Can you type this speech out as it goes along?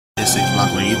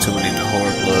Fuckcxlxb when you tuning into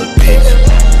Horrorplugg, bitch.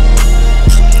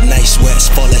 Nice sweats,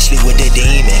 fall asleep with the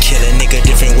demon. Kill a nigga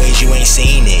different ways, you ain't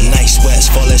seen it. Nice sweats,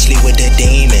 fall asleep with the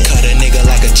demon. Cut a nigga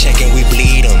like a check and we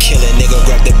bleed him. Kill a nigga,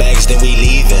 grab the bags, then we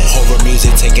leaving. Horror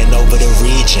music taking over the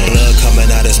region. Blood coming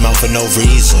out his mouth for no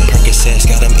reason. Percocets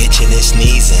got him itching and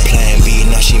sneezing. Plan B,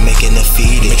 now she making the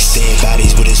feed. Mix dead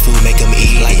bodies with his food, make him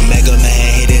eat. Like Mega Man,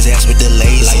 hit his ass with the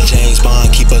laser. Like James Bond,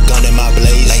 keep a gun in my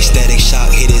blazer. Like Static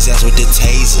Shock, hit his ass with the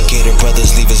taser. Get her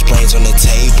brothers, leave his brains on the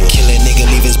table. Kill a nigga,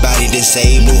 leave his body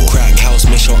disabled. Crack house,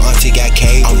 make sure auntie got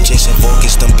cable. I'm Jason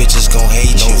Voorhees, them bitches gon'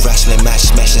 hate you. No wrestling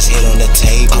match, smash his head on the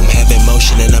table. I'm having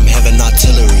motion and I'm having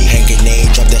artillery. Hand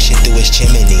grenade, drop that shit through his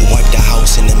chimney. Wipe the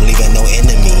house and I'm leaving no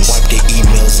enemies. Wipe the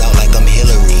emails out like I'm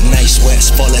Hillary. Nice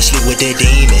sweats, fall asleep with the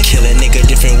demon. Kill a nigga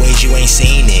different ways, you ain't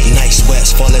seen it. Nice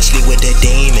sweats, fall asleep with the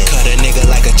demon. Cut a nigga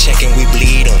like a check and we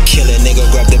bleed him. Kill a nigga,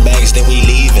 grab the bags, then we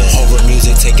leaving. Horror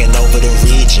music taking over the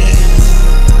region.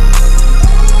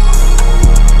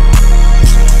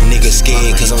 Nigga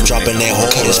scared cause I'm dropping that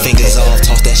hard. Cut his fingers off,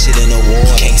 toss that shit in the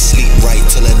water. Can't sleep right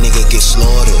till a nigga get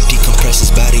slaughtered. Decompress his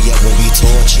body up when we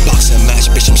torture. Boxing match,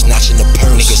 bitch, I'm snatching the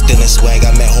purse. Nigga stealing swag,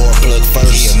 I met Horrorplugg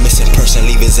first. He a missing person,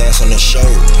 leave his ass on the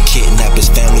shirt. Kidnap his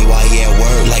family while he at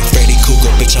work. Like Freddy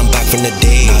Krueger, bitch, I'm back from the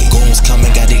dead. Now goons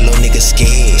coming, got these little niggas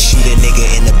scared. Shoot a nigga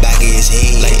in the back of his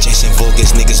head. Like Jason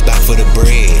Voorhees, niggas back for the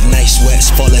bread. Nice sweats,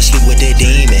 fall asleep with the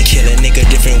demon. Kill a nigga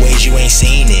different ways, you ain't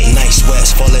seen it. Nice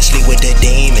sweats, fall asleep with the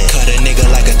demon. Cut a nigga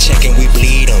like a check and we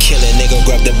bleed him. Kill a nigga,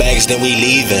 grab the bags, then we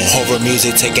leaving. Horror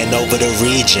music taking over the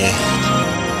region.